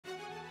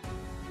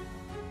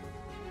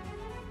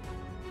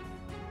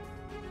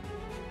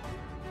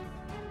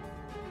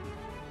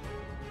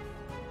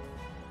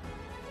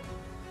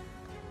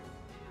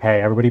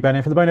Hey everybody, Ben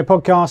here for the Bonehead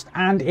podcast,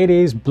 and it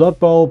is Blood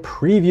Bowl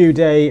preview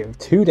day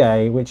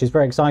today, which is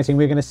very exciting.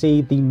 We're going to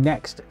see the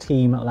next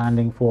team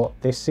landing for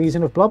this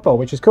season of Blood Bowl,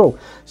 which is cool.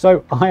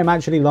 So I am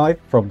actually live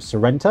from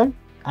Sorrento,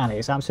 and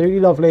it's absolutely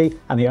lovely,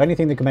 and the only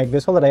thing that can make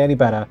this holiday any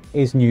better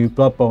is new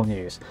Blood Bowl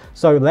news.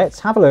 So let's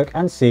have a look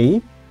and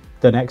see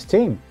the next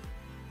team.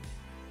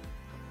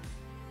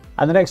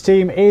 And the next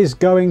team is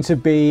going to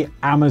be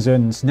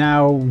Amazons.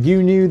 Now,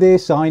 you knew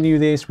this, I knew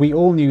this, we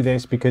all knew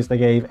this because they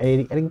gave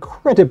an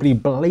incredibly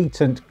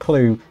blatant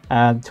clue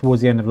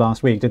towards the end of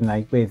last week, didn't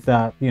they? With,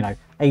 a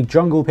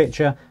jungle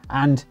picture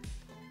and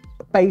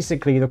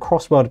basically the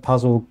crossword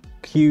puzzle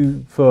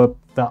cue for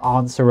the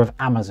answer of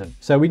Amazon.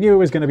 So we knew it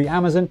was going to be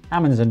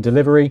Amazon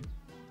delivery,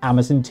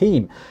 Amazon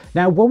team.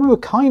 Now, what we were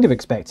kind of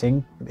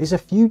expecting is a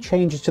few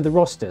changes to the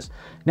rosters.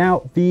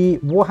 Now, the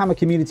Warhammer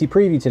community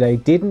preview today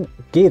didn't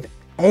give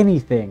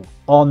anything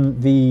on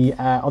the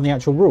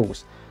actual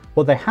rules.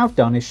 What they have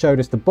done is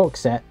showed us the box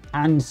set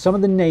and some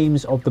of the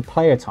names of the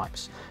player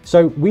types.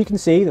 So we can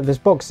see that this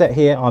box set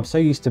here, I'm so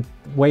used to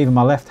waving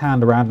my left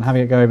hand around and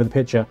having it go over the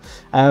picture,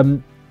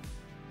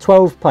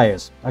 12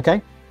 players,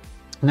 okay?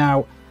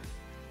 Now,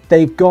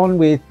 they've gone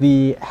with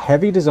the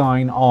heavy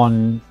design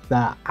on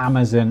the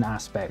Amazon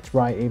aspect,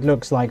 right? It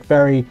looks like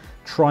very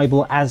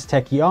tribal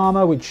Aztec-y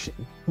armor, which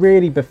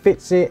really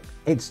befits it.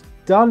 It's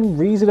done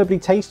reasonably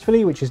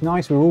tastefully, which is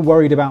nice. We're all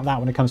worried about that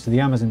when it comes to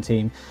the Amazon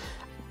team.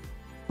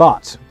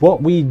 But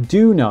what we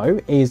do know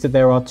is that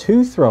there are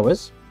 2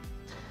 throwers,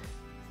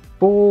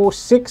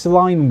 6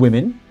 line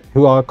women,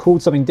 who are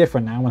called something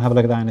different now. We'll have a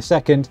look at that in a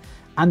second.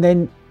 And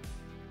then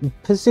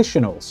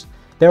positionals.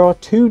 There are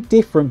 2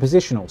 different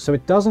positionals, so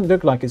it doesn't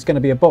look like it's going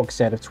to be a box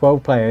set of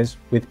 12 players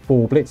with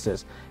 4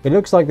 blitzers. It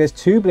looks like there's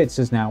 2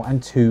 blitzers now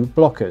and 2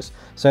 blockers.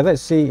 So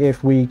let's see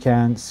if we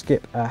can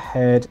skip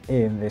ahead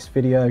in this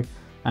video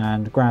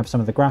and grab some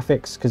of the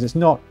graphics, because it's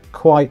not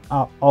quite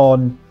up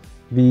on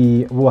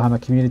the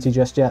Warhammer community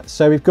just yet.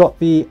 So we've got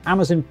the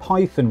Amazon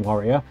Python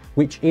warrior,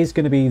 which is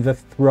going to be the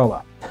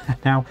thrower.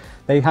 Now,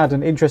 they had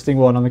an interesting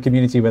one on the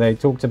community where they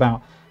talked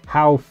about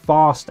how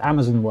fast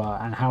Amazon were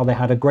and how they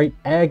had a great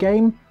air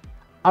game.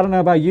 I don't know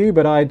about you,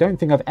 but I don't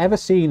think I've ever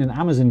seen an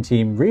Amazon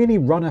team really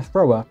run a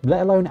thrower,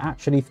 let alone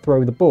actually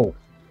throw the ball.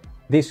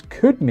 This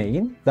could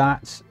mean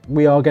that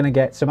we are going to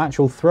get some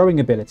actual throwing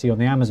ability on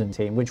the Amazon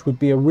team, which would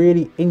be a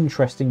really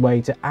interesting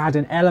way to add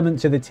an element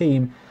to the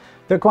team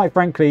that, quite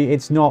frankly,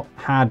 it's not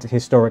had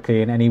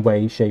historically in any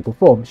way, shape or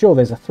form. Sure,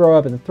 there's a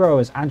thrower, but the thrower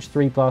is Edge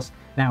 3+,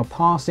 now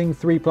passing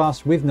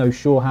 3+ with no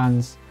sure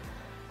hands.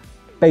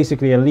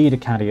 Basically a leader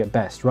caddy at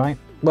best, right?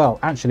 Well,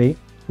 actually,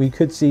 we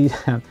could see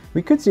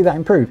that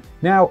improve.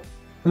 Now,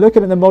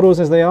 looking at the models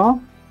as they are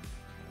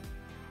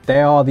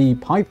the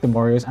Python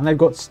warriors, and they've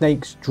got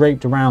snakes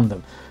draped around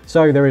them.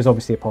 So there is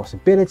obviously a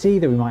possibility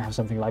that we might have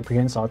something like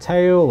prehensile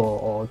tail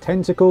or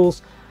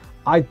tentacles.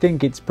 I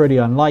think it's pretty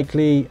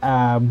unlikely,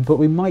 but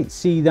we might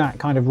see that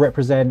kind of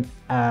represent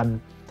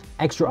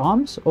extra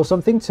arms or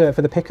something for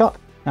the pickup.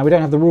 Now, we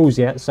don't have the rules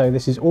yet, so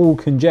this is all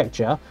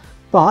conjecture,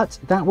 but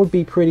that would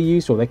be pretty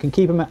useful. They can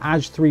keep them at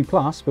Edge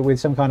 3+, but with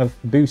some kind of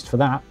boost for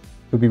that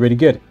would be really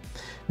good.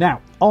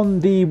 Now, on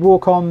the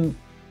Warcom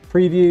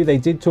preview, they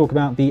did talk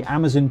about the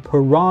Amazon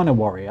Piranha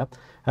warrior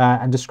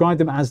and described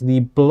them as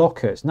the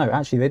blockers. No,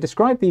 actually, they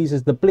described these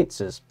as the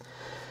blitzers,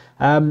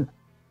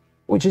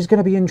 which is going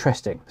to be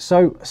interesting.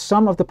 So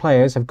some of the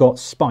players have got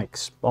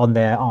spikes on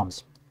their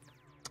arms.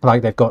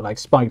 Like they've got like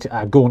spiked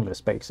gauntlets,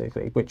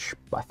 basically, which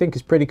I think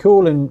is pretty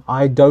cool. And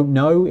I don't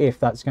know if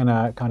that's going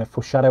to kind of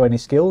foreshadow any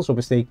skills.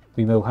 Obviously,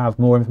 we will have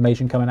more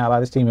information coming out about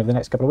this team over the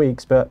next couple of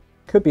weeks, but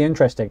could be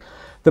interesting.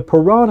 The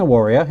Piranha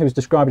warrior, who's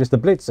described as the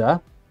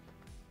blitzer,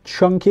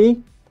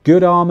 chunky,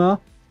 good armor,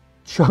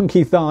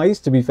 chunky thighs,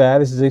 to be fair.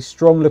 This is a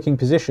strong looking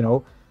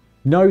positional.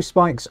 No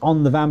spikes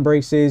on the van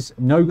braces,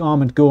 no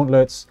armored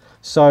gauntlets.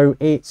 So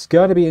it's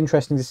going to be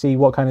interesting to see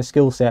what kind of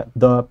skill set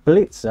the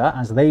blitzer,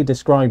 as they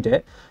described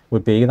it,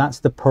 would be. That's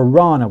the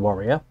Piranha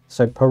warrior.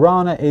 So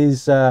Piranha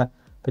is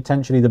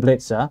potentially the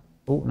blitzer.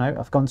 Oh no,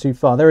 I've gone too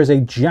far. There is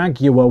a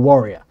Jaguar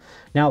warrior.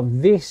 Now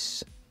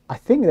this, I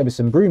think there was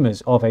some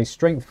rumours of a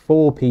strength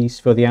 4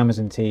 piece for the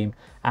Amazon team,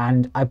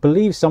 and I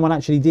believe someone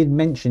actually did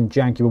mention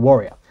Jaguar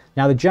warrior.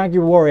 Now, the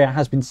Jaguar warrior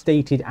has been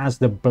stated as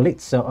the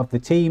blitzer of the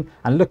team,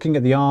 and looking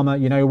at the armour,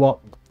 you know what?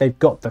 They've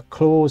got the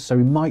claws, so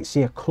we might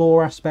see a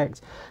claw aspect.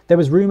 There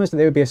was rumours that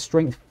there would be a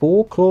strength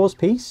 4 claws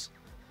piece.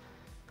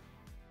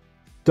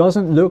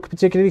 Doesn't look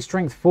particularly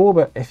strength 4,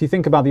 but if you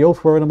think about the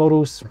Ulf Warrior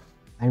models,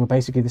 they were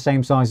basically the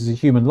same size as a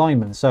human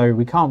lineman, so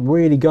we can't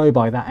really go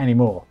by that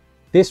anymore.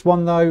 This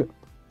one, though,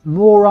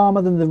 more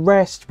armour than the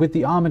rest with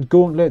the armoured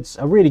gauntlets,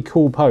 a really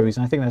cool pose,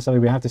 and I think that's something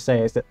we have to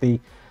say is that the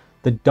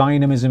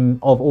dynamism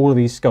of all of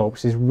these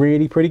sculpts is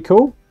really pretty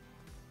cool,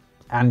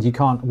 and you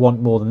can't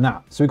want more than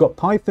that. So we've got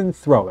Python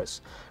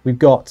throwers, we've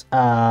got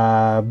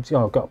Piranha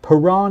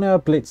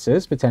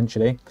blitzers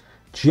potentially,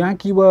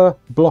 Jaguar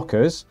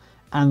blockers,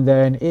 and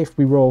then if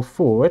we roll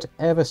forward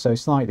ever so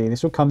slightly,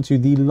 this will come to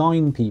the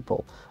line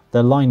people,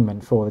 the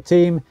linemen for the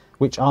team,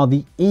 which are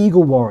the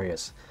Eagle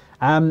Warriors.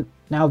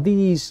 Now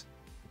these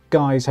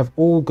guys have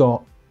all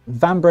got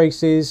van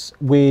braces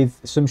with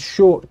some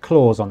short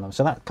claws on them,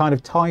 so that kind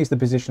of ties the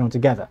positional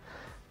together.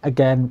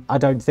 Again, I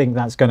don't think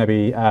that's going to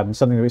be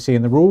something that we see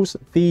in the rules.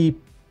 The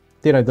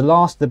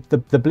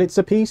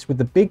blitzer piece with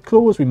the big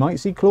claws, we might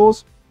see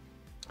claws,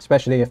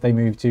 especially if they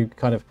move to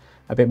kind of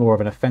a bit more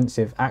of an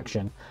offensive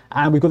action.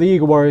 And we've got the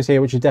Eagle Warriors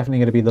here, which is definitely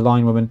going to be the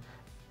line woman.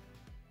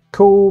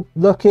 Cool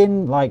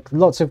looking, like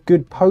lots of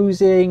good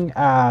posing.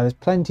 There's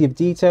plenty of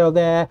detail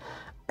there.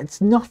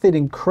 It's nothing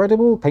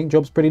incredible. Paint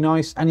job's pretty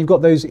nice. And you've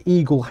got those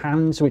eagle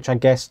hands, which I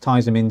guess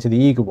ties them into the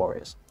Eagle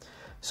Warriors.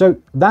 So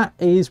that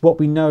is what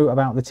we know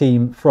about the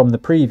team from the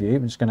preview.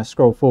 I'm just going to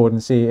scroll forward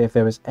and see if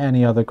there was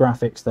any other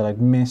graphics that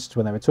I'd missed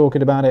when they were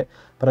talking about it,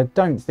 but I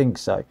don't think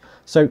so.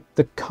 So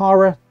the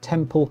Kara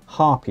Temple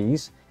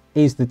Harpies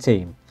is the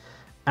team.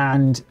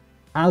 And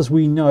as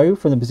we know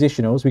from the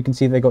positionals, we can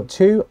see they've got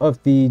 2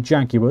 of the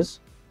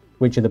Jaguars,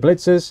 which are the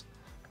blitzers.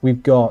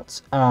 We've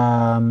got,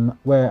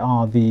 where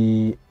are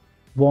the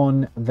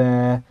 1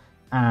 there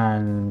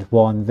and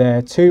 1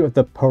 there. 2 of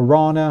the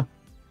Piranha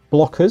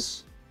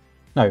blockers.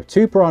 No,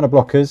 2 Piranha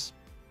blockers.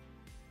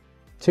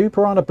 2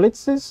 Piranha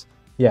blitzers?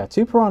 Yeah,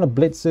 2 Piranha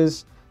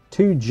blitzers.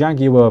 2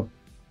 Jaguar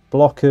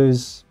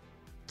blockers.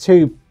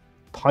 2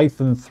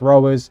 Python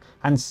throwers.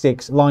 And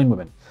 6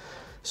 linewomen.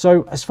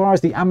 So as far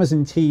as the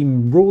Amazon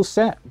team rule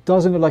set,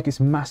 doesn't look like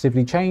it's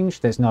massively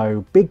changed. There's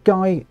no big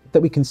guy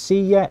that we can see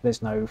yet.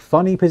 There's no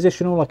funny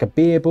positional like a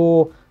beer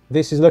ball.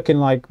 This is looking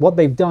like what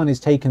they've done is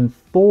taken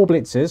 4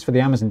 blitzers for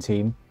the Amazon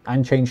team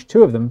and changed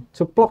 2 of them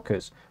to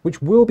blockers,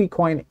 which will be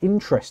quite an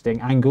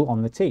interesting angle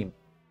on the team.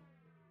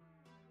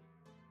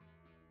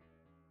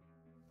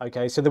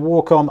 Okay, so the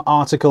Warcom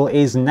article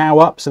is now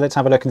up, so let's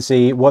have a look and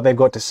see what they've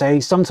got to say.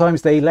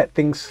 Sometimes they let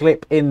things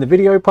slip in the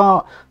video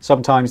part,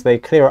 sometimes they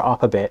clear it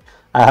up a bit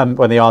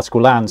when the article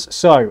lands.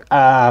 So,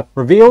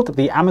 revealed,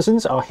 the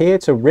Amazons are here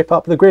to rip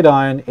up the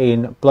gridiron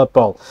in Blood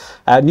Bowl.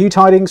 New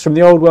tidings from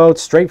the old world,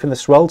 straight from the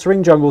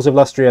sweltering jungles of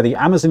Lustria, the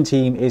Amazon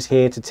team is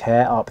here to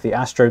tear up the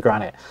Astro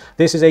Granite.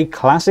 This is a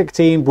classic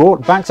team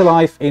brought back to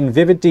life in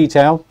vivid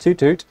detail, toot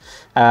toot,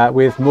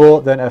 with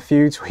more than a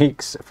few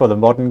tweaks for the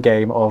modern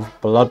game of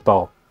Blood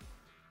Bowl.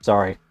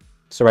 Sorry,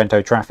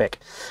 Sorrento traffic.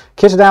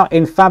 Kitted out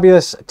in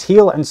fabulous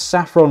teal and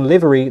saffron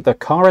livery, the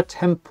Kara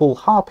Temple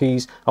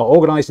Harpies are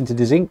organised into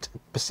distinct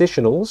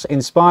positionals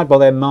inspired by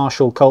their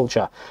martial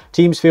culture.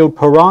 Teams field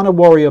Piranha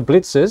Warrior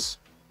Blitzers,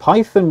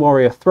 Python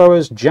Warrior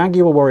Throwers,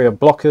 Jaguar Warrior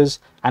Blockers,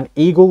 and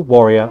Eagle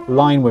Warrior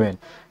Linewomen.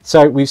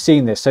 So we've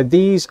seen this. So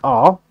these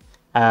are,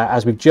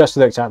 as we've just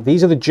looked at,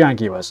 these are the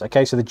Jaguars.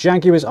 Okay, so the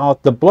Jaguars are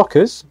the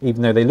blockers,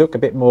 even though they look a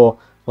bit more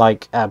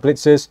like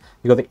blitzers.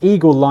 You've got the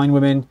Eagle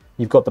Linewomen,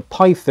 you've got the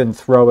Python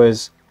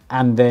Throwers,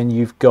 and then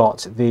you've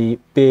got the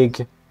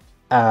big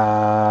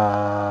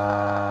Piranha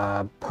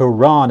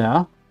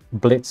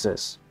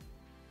Blitzers,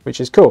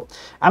 which is cool.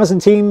 Amazon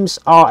teams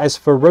are as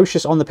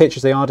ferocious on the pitch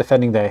as they are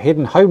defending their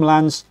hidden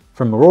homelands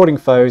from marauding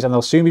foes, and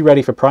they'll soon be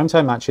ready for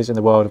primetime matches in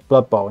the world of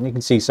Blood Bowl. And you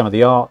can see some of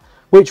the art,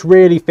 which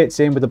really fits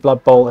in with the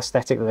Blood Bowl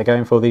aesthetic that they're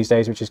going for these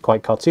days, which is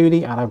quite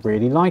cartoony, and I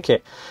really like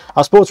it.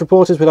 Our sports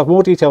reporters will have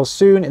more details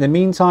soon. In the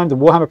meantime, the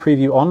Warhammer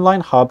Preview Online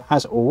Hub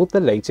has all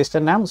the latest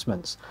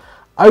announcements.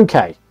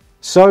 Okay,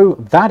 so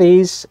that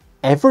is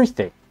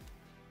everything.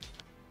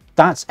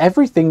 That's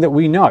everything that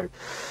we know.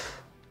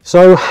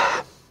 So,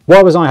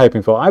 what was I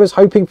hoping for? I was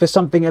hoping for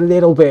something a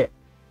little bit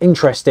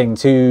interesting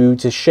to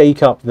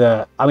shake up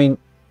the... I mean,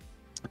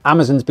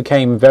 Amazons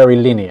became very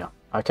linear.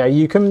 Okay,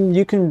 you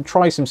can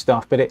try some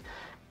stuff, but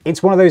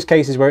it's one of those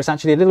cases where it's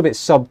actually a little bit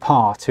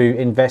subpar to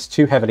invest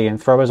too heavily in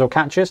throwers or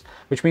catchers,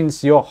 which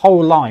means your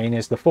whole line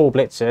is the 4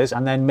 blitzers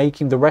and then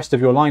making the rest of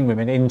your line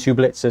women into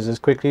blitzers as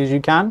quickly as you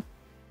can.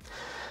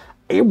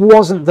 It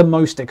wasn't the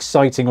most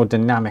exciting or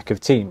dynamic of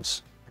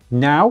teams.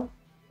 Now,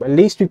 at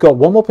least we've got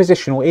 1 more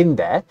positional in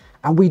there,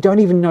 and we don't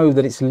even know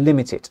that it's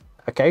limited.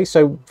 Okay,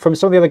 so from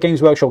some of the other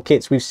Games Workshop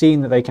kits, we've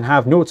seen that they can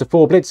have 0 to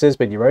 4 blitzers,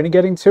 but you're only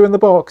getting 2 in the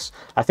box.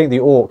 I think the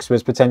Orcs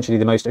was potentially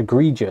the most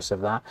egregious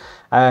of that.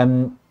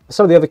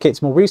 Some of the other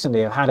kits more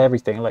recently have had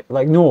everything,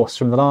 like Norse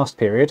from the last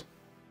period.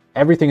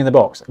 Everything in the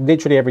box,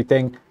 literally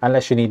everything,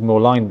 unless you need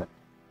more linemen,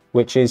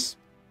 which is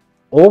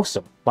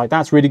awesome. Like,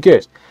 that's really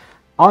good.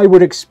 I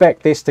would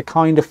expect this to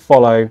kind of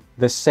follow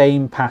the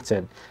same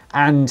pattern.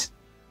 And,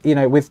 you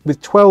know,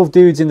 with 12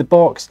 dudes in the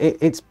box,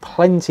 it's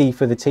plenty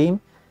for the team.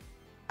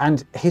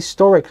 And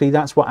historically,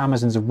 that's what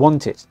Amazons have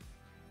wanted.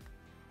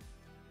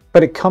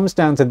 But it comes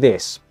down to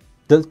this.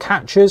 The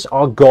catchers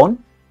are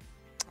gone,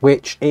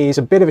 which is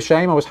a bit of a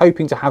shame. I was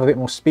hoping to have a bit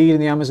more speed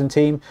in the Amazon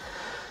team.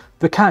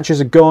 The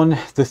catchers are gone.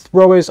 The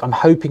throwers, I'm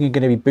hoping, are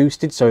going to be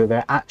boosted so that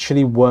they're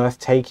actually worth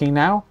taking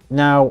now.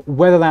 Now,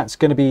 whether that's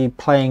going to be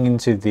playing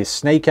into the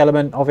snake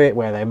element of it,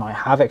 where they might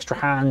have extra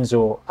hands,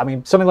 or, I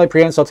mean, something like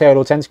prehensile tail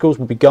or tentacles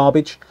would be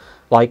garbage.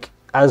 Like,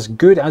 as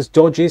good as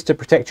dodge is to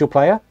protect your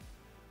player,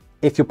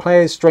 if your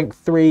player's strength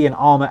 3 and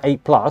armor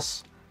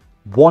 8+,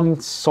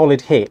 1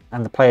 solid hit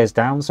and the player's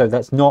down, so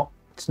that's not,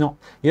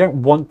 you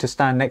don't want to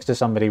stand next to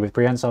somebody with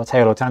prehensile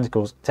tail or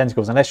tentacles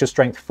unless you're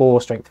strength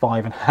 4, strength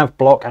 5 and have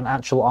block and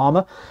actual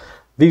armor.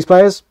 These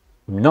players,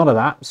 None of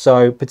that,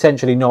 so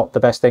potentially not the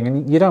best thing,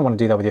 and you don't want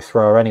to do that with your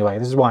thrower anyway.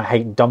 This is why I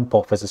hate dump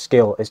off as a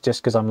skill. It's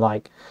just because I'm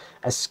like,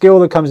 a skill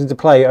that comes into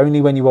play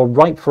only when you are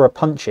ripe for a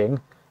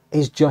punching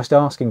is just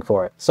asking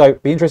for it. So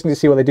it'd be interesting to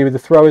see what they do with the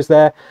throwers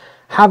there.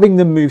 Having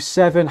them move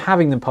 7,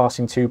 having them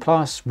passing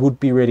 2+ would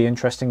be really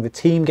interesting. The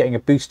team getting a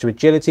boost to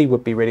agility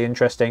would be really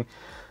interesting.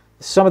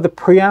 Some of the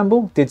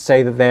preamble did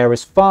say that they're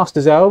as fast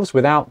as elves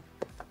without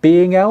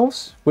being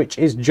elves, which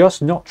is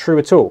just not true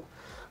at all.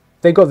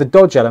 They've got the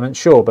dodge element,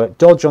 sure, but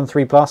dodge on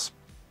 3+,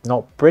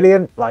 not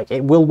brilliant. Like,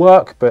 it will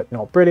work, but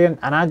not brilliant.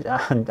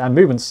 And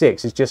movement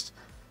 6 is just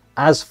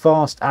as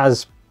fast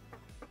as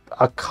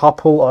a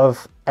couple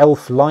of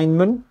elf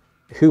linemen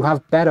who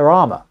have better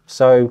armor,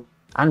 so,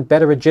 and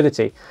better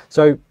agility.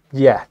 So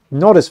yeah,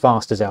 not as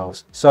fast as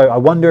elves. So I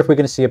wonder if we're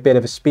going to see a bit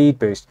of a speed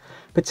boost.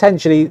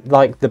 Potentially,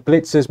 like, the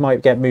blitzers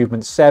might get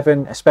movement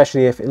 7,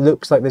 especially if it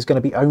looks like there's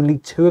going to be only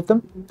 2 of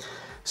them.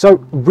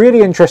 So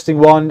really interesting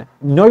one.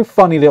 No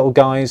funny little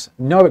guys,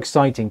 no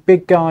exciting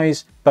big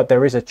guys, but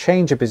there is a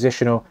change of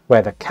positional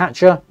where the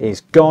catcher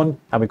is gone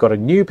and we've got a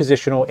new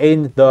positional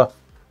in the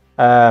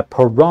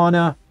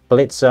Piranha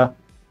Blitzer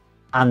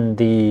and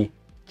the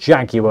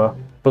Jaguar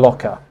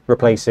Blocker,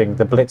 replacing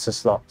the Blitzer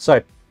slot.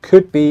 So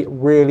could be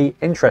really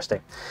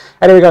interesting.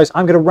 Anyway guys,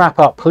 I'm going to wrap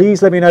up.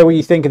 Please let me know what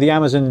you think of the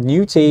Amazon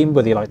new team,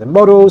 whether you like the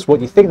models,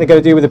 what you think they're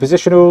going to do with the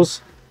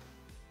positionals,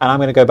 and I'm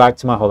going to go back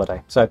to my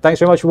holiday. So thanks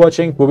very much for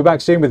watching. We'll be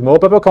back soon with more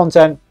Blood Bowl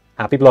content.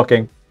 Happy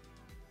blocking.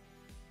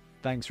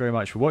 Thanks very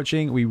much for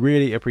watching. We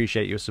really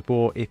appreciate your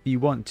support. If you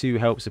want to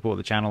help support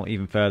the channel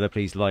even further,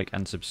 please like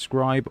and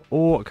subscribe,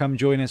 or come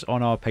join us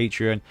on our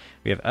Patreon.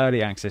 We have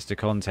early access to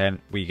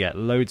content. We get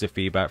loads of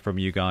feedback from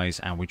you guys,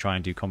 and we try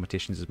and do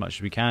competitions as much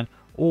as we can.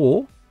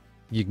 Or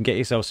you can get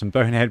yourself some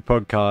Bonehead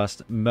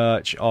podcast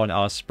merch on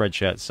our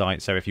Spreadshirt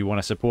site. So if you want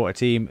to support a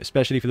team,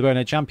 especially for the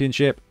Bonehead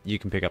Championship, you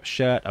can pick up a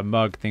shirt, a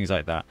mug, things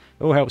like that.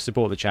 It all helps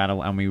support the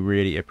channel, and we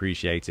really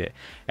appreciate it.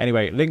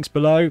 Anyway, links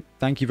below.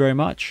 Thank you very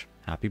much.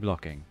 Happy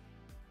blocking.